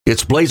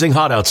It's blazing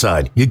hot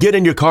outside. You get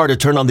in your car to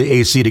turn on the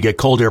AC to get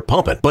cold air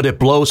pumping, but it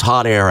blows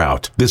hot air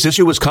out. This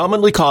issue is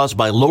commonly caused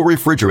by low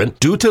refrigerant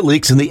due to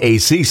leaks in the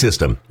AC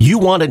system. You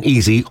want an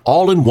easy,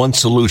 all-in-one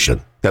solution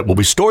that will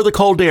restore the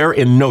cold air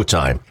in no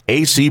time.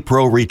 AC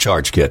Pro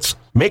Recharge Kits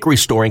make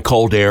restoring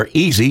cold air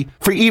easy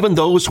for even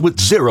those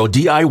with zero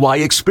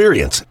DIY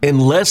experience in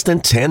less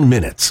than 10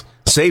 minutes.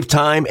 Save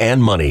time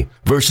and money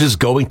versus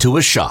going to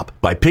a shop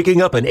by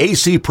picking up an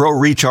AC Pro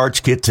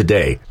Recharge Kit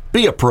today.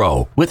 Be a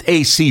pro with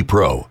AC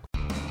Pro.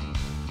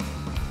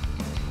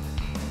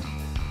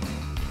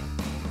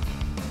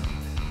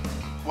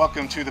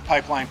 Welcome to the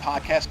Pipeline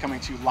Podcast, coming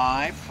to you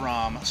live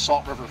from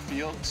Salt River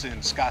Fields in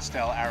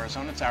Scottsdale,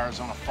 Arizona. It's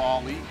Arizona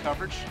Fall League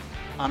coverage.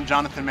 I'm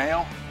Jonathan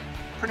Mayo,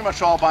 pretty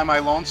much all by my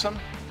lonesome.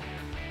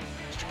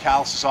 Mr.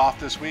 Callis is off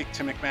this week.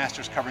 Tim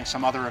McMaster's covering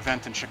some other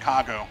event in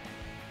Chicago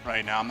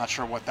right now. I'm not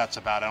sure what that's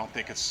about. I don't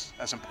think it's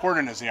as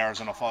important as the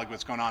Arizona Fall League,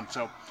 what's going on.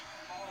 So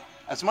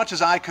as much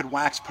as I could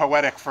wax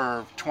poetic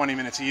for 20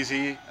 minutes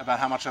easy about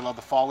how much I love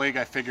the Fall League,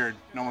 I figured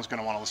no one's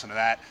going to want to listen to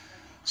that.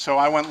 So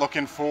I went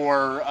looking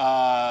for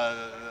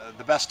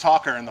the best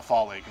talker in the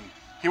Fall League. And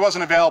he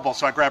wasn't available,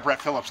 so I grabbed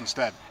Brett Phillips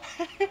instead.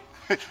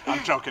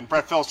 I'm joking.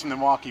 Brett Phillips from the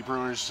Milwaukee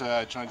Brewers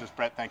joins us.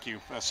 Brett, thank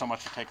you so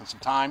much for taking some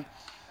time.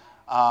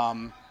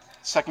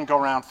 Second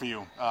go-round for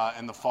you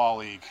in the Fall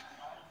League.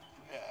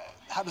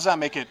 How does that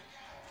make it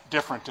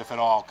different, if at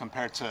all,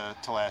 compared to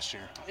last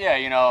year?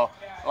 Yeah,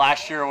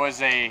 last year was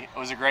a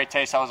great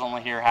taste. I was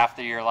only here half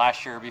the year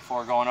last year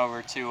before going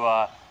over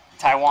to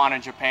Taiwan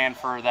and Japan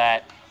for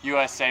that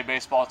USA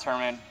baseball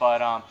tournament.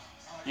 But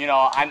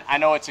I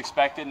know it's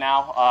expected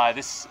now.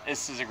 This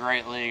is a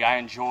great league. I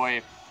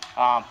enjoy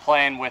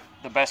playing with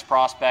the best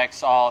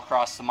prospects all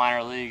across the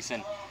minor leagues,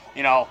 and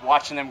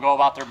watching them go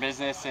about their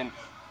business. And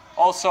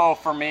also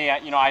for me,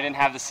 I didn't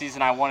have the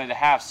season I wanted to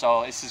have,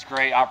 so this is a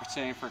great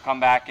opportunity for come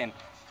back and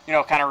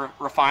kind of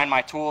refine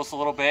my tools a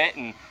little bit,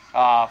 and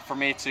for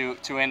me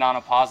to end on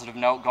a positive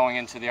note going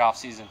into the off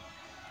season.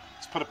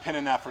 Let's put a pin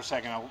in that for a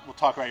second. We'll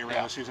talk about your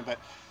regular season, but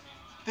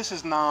this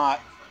is not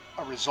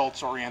a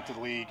results-oriented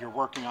league. You're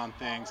working on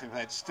things, and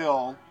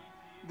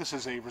this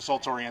is a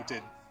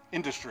results-oriented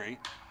industry,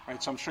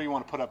 right? So I'm sure you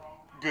want to put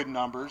up good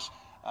numbers.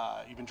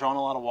 You've been drawing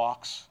a lot of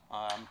walks.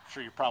 I'm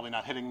sure you're probably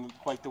not hitting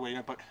quite the way,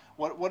 but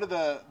what are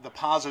the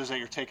positives that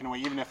you're taking away,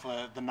 even if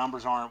the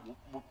numbers aren't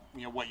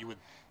what you would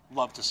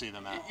love to see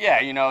them at?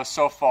 Yeah,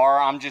 so far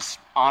I'm just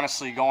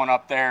honestly going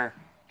up there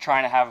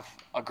trying to have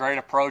a great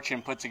approach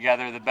and put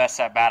together the best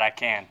at bat I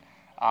can.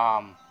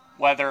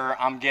 Whether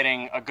I'm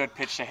getting a good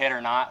pitch to hit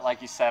or not,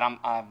 like you said,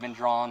 I've been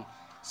drawing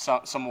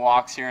some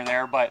walks here and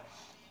there, but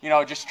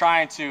just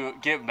trying to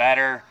get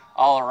better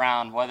all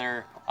around.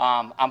 Whether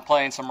I'm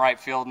playing some right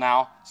field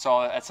now,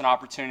 so it's an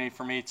opportunity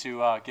for me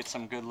to get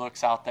some good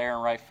looks out there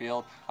in right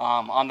field.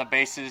 On the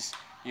bases,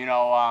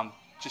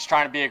 just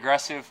trying to be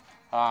aggressive,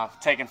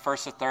 taking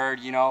first to third,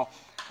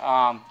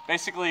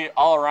 basically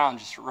all around,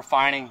 just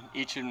refining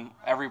each and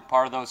every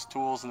part of those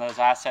tools and those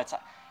assets,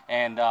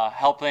 and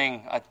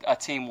helping a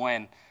team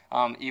win.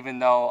 Even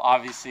though,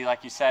 obviously,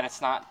 like you said,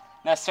 it's not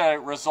necessarily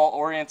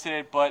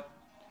result-oriented, but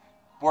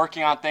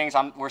working on things,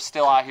 we're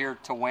still out here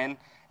to win,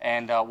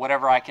 and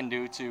whatever I can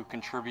do to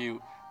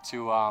contribute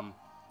to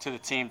the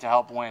team to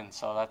help win.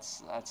 So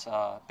that's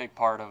a big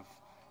part of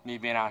me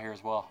being out here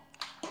as well.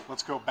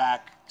 Let's go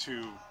back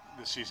to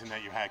the season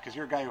that you had, because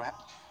you're a guy who had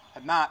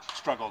not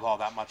struggled all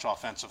that much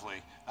offensively,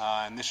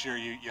 and this year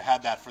you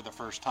had that for the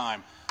first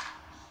time.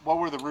 What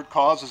were the root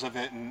causes of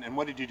it, and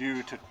what did you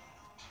do to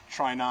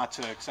try not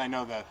to? Because I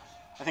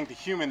think the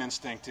human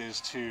instinct is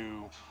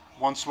to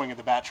one swing of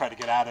the bat try to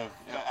get out of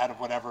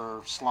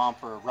whatever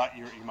slump or rut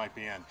you might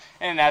be in.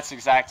 And that's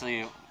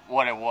exactly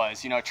what it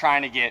was.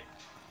 Trying to get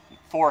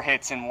 4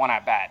 hits in one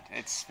at bat.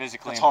 It's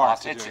physically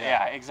impossible. Hard to do,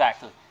 yeah,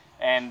 exactly.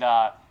 And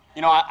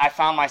I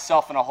found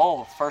myself in a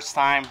hole first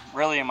time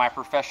really in my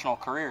professional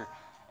career,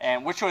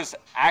 and which was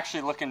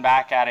actually, looking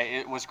back at it,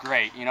 it was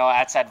great.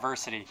 That's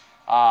adversity.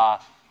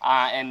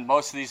 And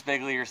most of these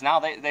big leaguers now,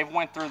 they've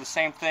went through the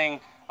same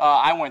thing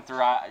I went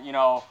through.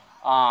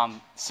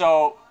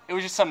 So it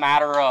was just a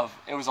matter of,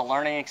 it was a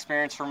learning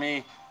experience for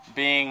me,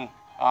 being,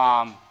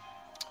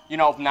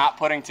 not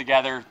putting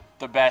together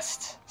the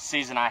best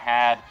season I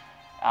had.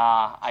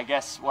 I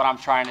guess what I'm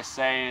trying to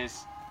say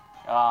is,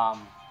 I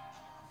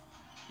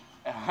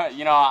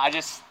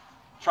just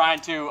trying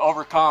to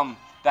overcome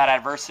that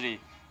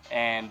adversity,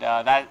 and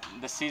that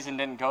the season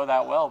didn't go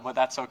that well, but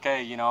that's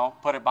okay.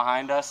 Put it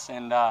behind us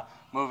and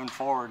moving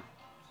forward.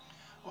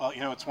 Well,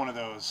 it's one of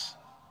those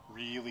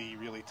really,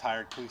 really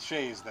tired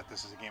cliches that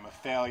this is a game of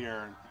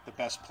failure, and the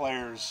best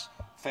players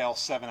fail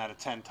 7 out of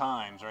 10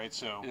 times, right?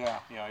 So,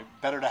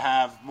 better to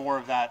have more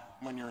of that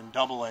when you're in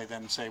Double-A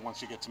than, say, once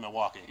you get to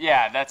Milwaukee.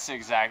 Yeah, that's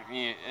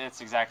exactly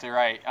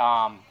right.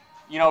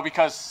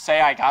 Because,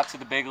 say, I got to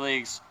the big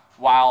leagues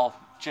while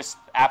just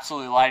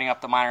absolutely lighting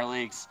up the minor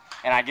leagues,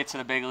 and I get to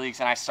the big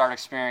leagues and I start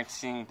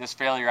experiencing this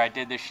failure I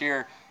did this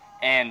year,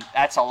 and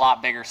that's a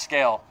lot bigger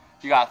scale.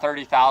 You got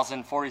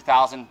 30,000,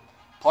 40,000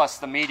 plus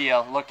the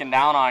media looking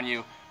down on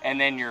you, and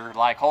then you're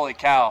like, holy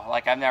cow,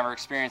 like I've never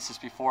experienced this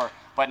before.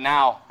 But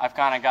now I've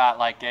kind of got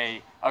like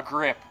a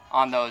grip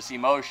on those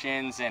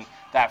emotions and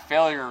that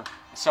failure.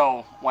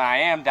 So when I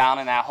am down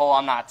in that hole,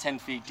 I'm not 10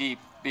 feet deep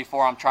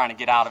before I'm trying to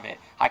get out of it.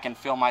 I can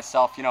feel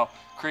myself,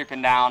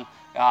 creeping down,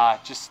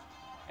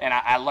 and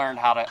I learned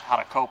how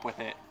to cope with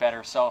it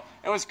better. So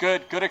it was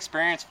good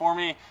experience for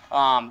me.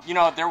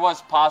 There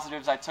was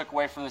positives I took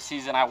away from the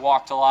season. I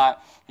walked a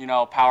lot.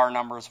 Power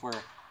numbers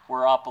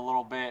were up a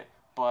little bit,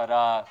 but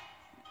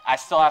I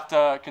still have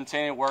to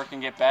continue to work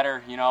and get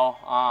better.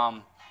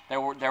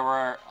 There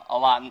were a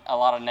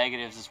lot of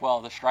negatives as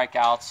well. The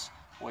strikeouts,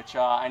 which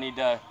I need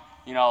to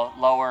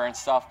lower and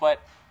stuff.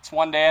 But it's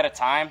one day at a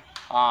time.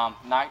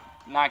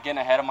 Not getting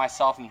ahead of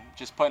myself and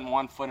just putting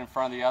one foot in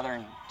front of the other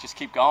and just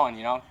keep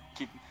going.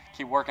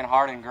 Keep working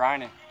hard and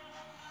grinding.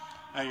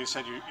 Now you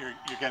said you're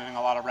getting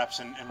a lot of reps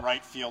in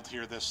right field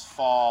here this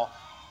fall.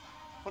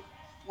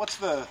 What's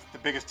the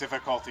biggest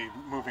difficulty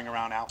moving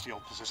around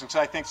outfield positions?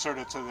 I think sort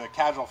of to the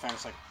casual fan,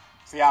 it's like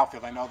it's the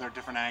outfield. I know there are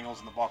different angles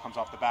and the ball comes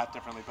off the bat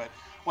differently, but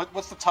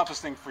what's the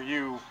toughest thing for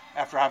you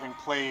after having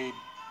played,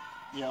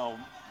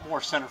 more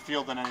center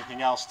field than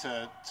anything else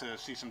to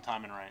see some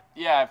time in right?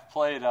 Yeah, I've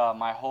played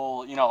my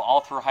whole,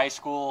 all through high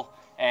school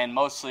and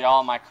mostly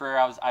all of my career.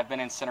 I've been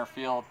in center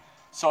field.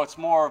 So it's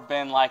more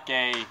been like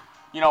a,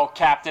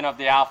 captain of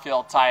the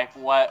outfield type.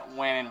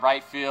 When in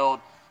right field,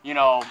 you're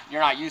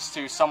not used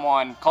to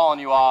someone calling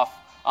you off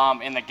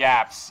in the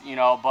gaps,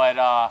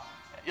 But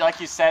like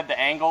you said, the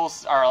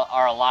angles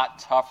are a lot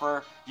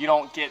tougher. You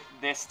don't get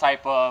this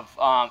type of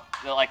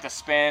like the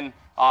spin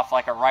off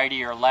like a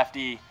righty or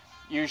lefty.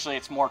 Usually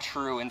it's more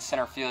true in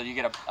center field. You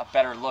get a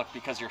better look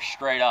because you're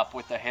straight up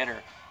with the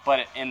hitter.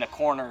 But in the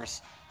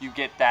corners, you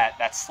get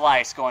that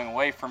slice going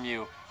away from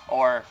you,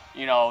 or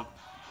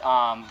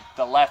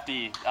the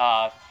lefty,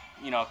 kind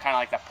of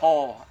like that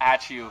pull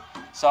at you.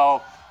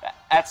 So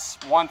that's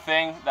one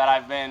thing that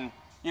I've been,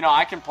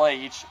 I can play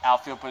each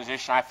outfield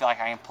position. I feel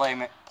like I can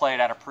play it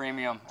at a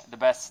premium, the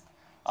best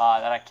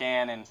that I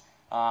can. And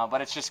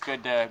but it's just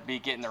good to be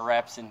getting the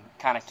reps and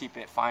kind of keep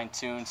it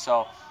fine-tuned.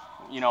 So,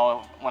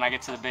 when I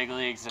get to the big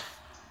leagues, if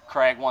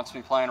Craig wants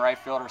me playing right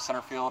field or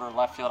center field or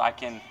left field, I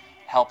can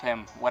help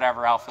him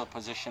whatever outfield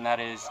position that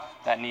is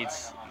that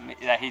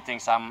he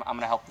thinks I'm going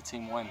to help the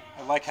team win.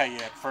 I like how you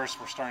at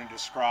first were starting to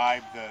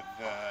describe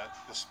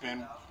the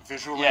spin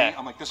visually. Yeah.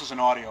 I'm like, this is an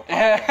audio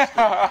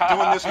podcast.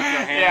 Doing this with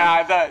your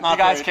hand. Yeah, you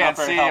guys can't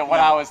see what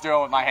I was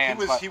doing with my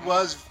hands. He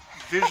was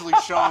visually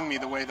showing me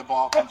the way the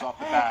ball comes off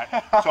the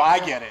bat, so I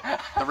get it.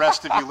 The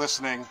rest of you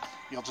listening,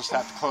 you'll just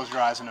have to close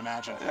your eyes and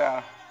imagine.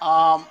 Yeah.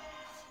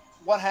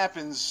 What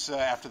happens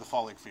after the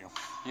fall league for you?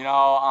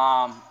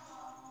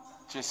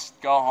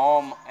 Just go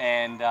home,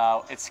 and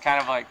it's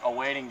kind of like a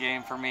waiting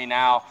game for me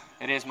now.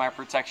 It is my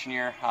protection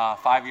year,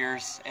 5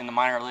 years in the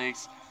minor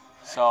leagues.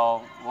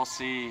 So we'll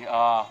see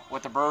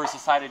what the Brewers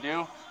decide to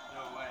do.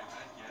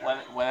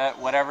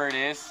 Whatever it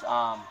is,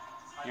 I'm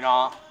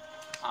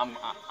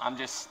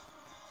just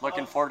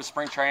looking forward to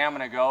spring training. I'm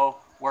going to go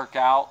work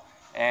out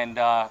and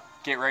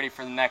get ready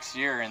for the next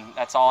year, and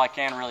that's all I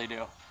can really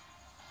do.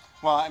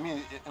 Well, I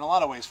mean, in a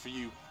lot of ways for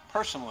you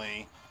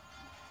personally,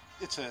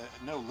 it's a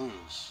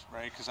no-lose,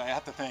 right? Because I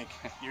have to think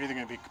you're either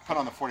going to be put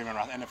on the 40-man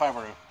roster, and if I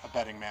were a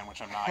betting man, which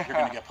I'm not, you're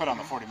going to get put on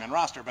the 40-man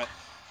roster. But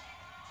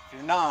if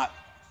you're not,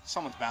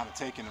 someone's bound to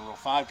take in the Rule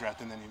 5 draft,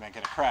 and then you might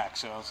get a crack.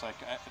 So it's like,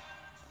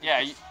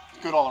 it's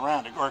good all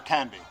around, or it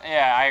can be.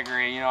 Yeah, I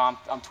agree.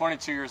 I'm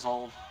 22 years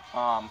old,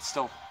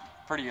 still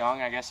pretty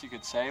young, I guess you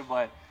could say.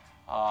 But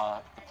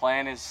the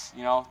plan is,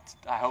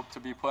 I hope to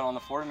be put on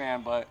the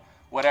 40-man. But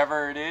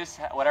whatever it is,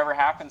 whatever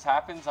happens.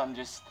 I'm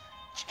just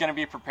going to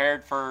be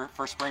prepared for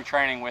spring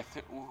training with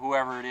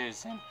whoever it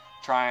is and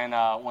try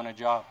and win a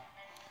job.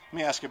 Let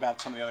me ask you about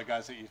some of the other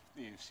guys that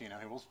you've seen.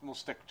 I mean, we'll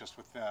stick just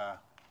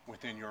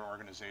within your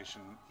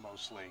organization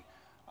mostly.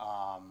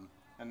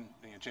 And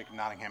Jacob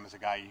Nottingham is a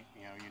guy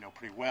you know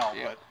pretty well.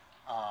 Yeah. But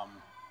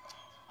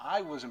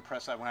I was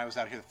impressed when I was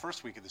out here the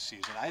first week of the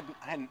season. I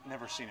hadn't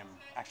never seen him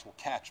actual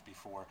catch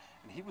before,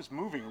 and he was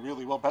moving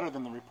really well, better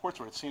than the reports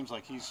where it seems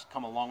like he's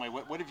come a long way.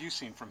 What have you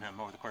seen from him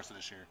over the course of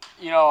this year?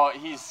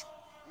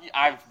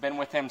 I've been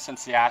with him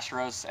since the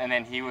Astros, and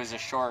then he was a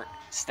short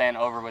stint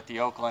over with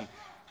the Oakland.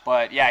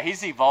 But, yeah,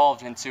 he's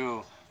evolved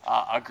into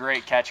a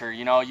great catcher.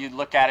 You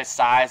look at his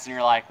size, and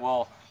you're like,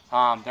 well,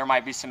 there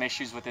might be some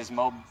issues with his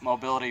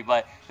mobility.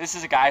 But this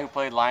is a guy who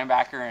played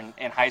linebacker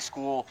in high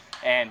school,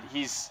 and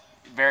he's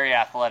very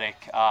athletic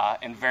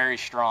and very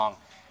strong.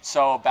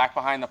 So back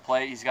behind the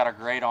plate, he's got a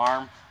great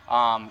arm.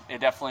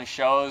 It definitely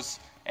shows.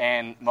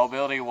 And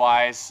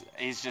mobility-wise,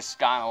 he's just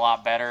gotten a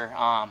lot better.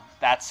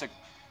 That's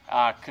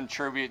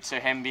contribute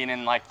to him being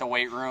in like the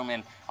weight room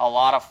and a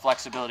lot of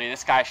flexibility.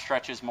 This guy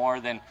stretches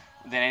more than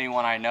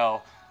anyone I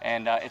know,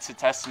 and it's a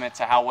testament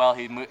to how well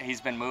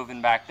he's been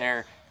moving back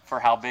there for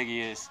how big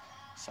he is.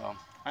 So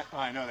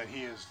I know that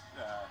he is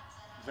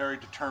very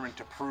determined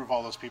to prove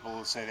all those people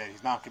who say that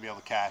he's not going to be able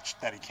to catch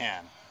that he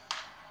can.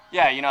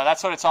 Yeah,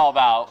 that's what it's all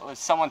about. If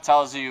someone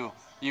tells you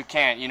you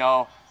can't,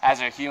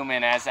 as a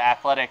human, as an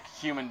athletic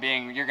human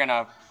being, you're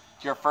gonna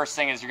your first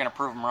thing is you're going to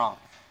prove them wrong.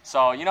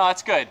 So,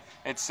 that's good.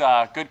 It's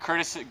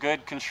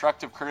good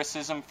constructive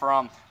criticism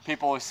from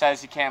people who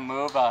says he can't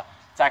move.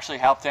 It's actually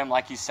helped him,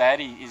 like you said.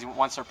 He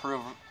wants to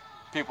prove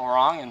people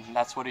wrong, and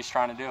that's what he's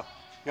trying to do.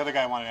 The other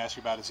guy I wanted to ask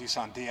you about is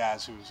Isan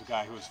Diaz, who's a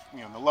guy who was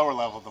in the lower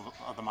level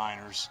of the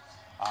minors.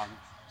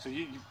 So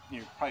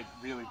you're probably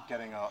really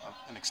getting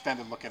an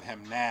extended look at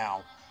him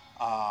now.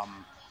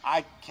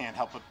 I can't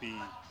help but be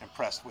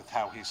impressed with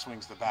how he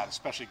swings the bat,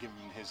 especially given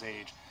his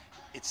age.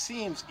 It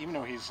seems, even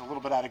though he's a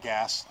little bit out of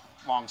gas,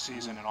 long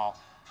season and all,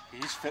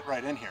 he's fit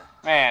right in here.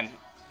 Man,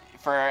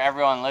 for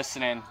everyone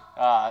listening,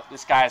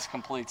 this guy is a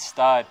complete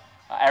stud.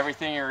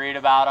 Everything you read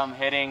about him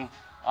hitting,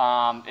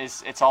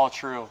 it's all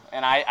true.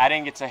 And I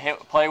didn't get to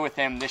play with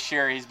him this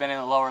year. He's been in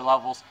the lower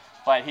levels,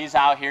 but he's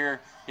out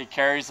here. He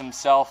carries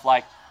himself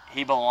like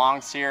he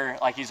belongs here.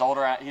 Like he's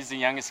older. He's the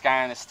youngest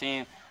guy on this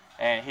team,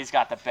 and he's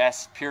got the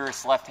best,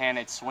 purest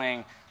left-handed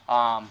swing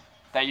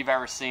that you've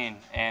ever seen.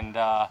 And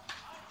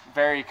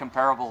very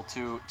comparable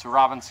to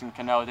Robinson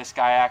Cano. This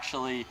guy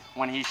actually,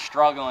 when he's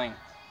struggling,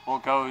 will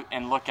go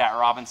and look at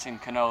Robinson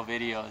Cano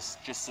videos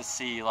just to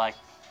see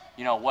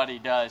what he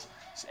does.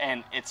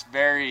 And it's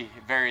very,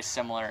 very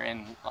similar.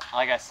 And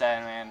like I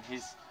said, man,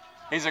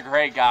 he's a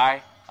great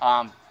guy.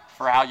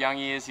 For how young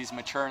he is, he's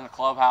mature in the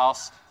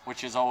clubhouse,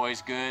 which is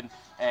always good.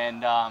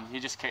 And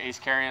he's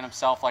carrying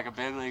himself like a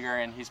big leaguer,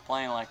 and he's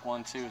playing like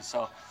one too.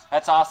 So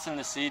that's awesome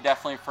to see,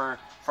 definitely for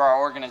our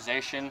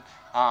organization.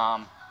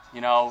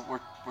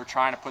 We're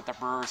trying to put the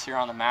Brewers here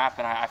on the map,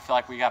 and I feel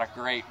like we got a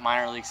great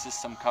minor league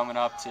system coming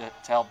up to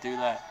help do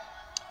that.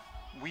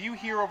 Were you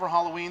here over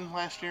Halloween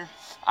last year?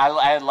 I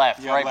had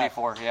left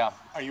before, yeah.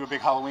 Are you a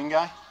big Halloween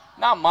guy?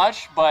 Not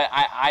much, but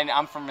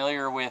I'm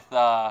familiar with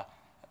like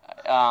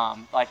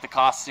the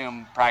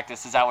costume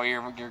practice. Is that what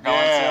you're going to?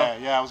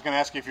 Yeah. I was going to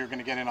ask you if you were going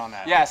to get in on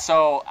that. Yeah.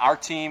 So our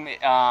team,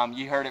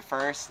 you heard it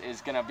first, is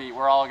going to be.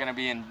 We're all going to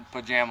be in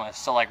pajamas,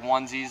 so like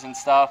onesies and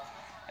stuff,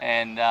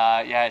 and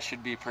it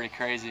should be pretty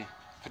crazy.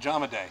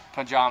 Pajama day.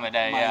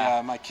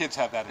 Yeah. My kids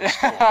have that in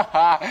school.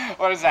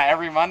 What is that?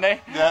 Every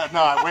Monday? Yeah.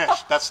 No, I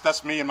wish.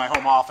 That's me in my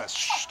home office.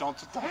 Shh! Don't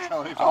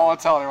tell anybody. I won't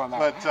tell anyone that.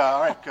 But all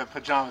right, good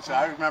pajamas.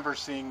 I remember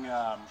seeing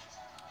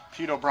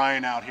Pete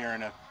O'Brien out here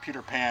in a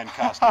Peter Pan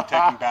costume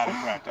taking batting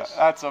practice.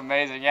 That's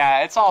amazing.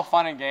 Yeah, it's all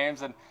fun and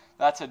games, and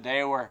that's a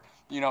day where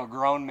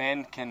grown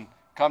men can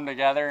come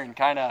together and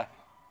kind of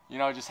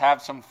just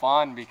have some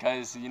fun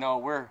because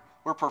we're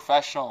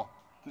professional,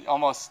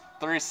 almost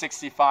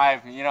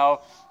 365.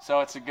 So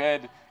it's a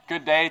good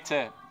day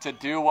to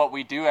do what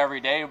we do every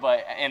day,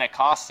 but in a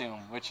costume,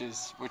 which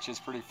is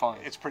pretty fun.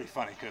 It's pretty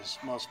funny because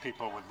most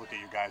people would look at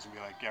you guys and be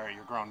like, Gary,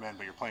 you're grown men,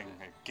 but you're playing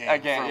a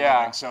game for a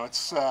living. So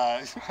it's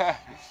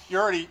you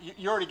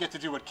already get to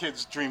do what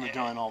kids dream of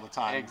doing all the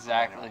time.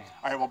 Exactly. Anyway.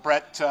 All right, well,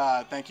 Brett,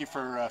 thank you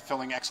for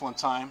filling excellent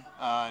time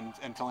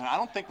and filling. I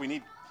don't think we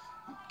need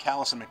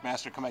Callis and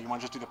McMaster to come out. You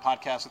want to just do the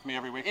podcast with me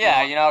every week?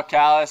 Yeah,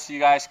 Callis, you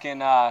guys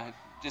can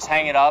just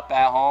hang it up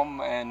at home,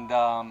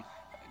 and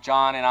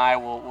John and I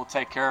will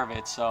take care of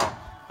it. So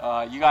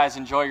you guys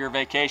enjoy your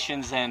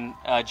vacations, and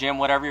Jim,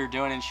 whatever you're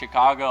doing in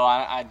Chicago,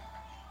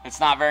 it's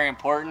not very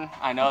important.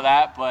 I know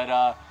that,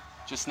 but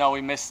just know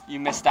you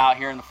missed out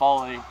here in the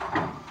Fall League.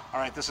 All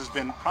right, this has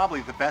been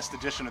probably the best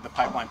edition of the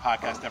Pipeline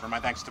Podcast ever. My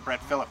thanks to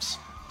Brett Phillips.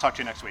 Talk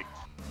to you next week.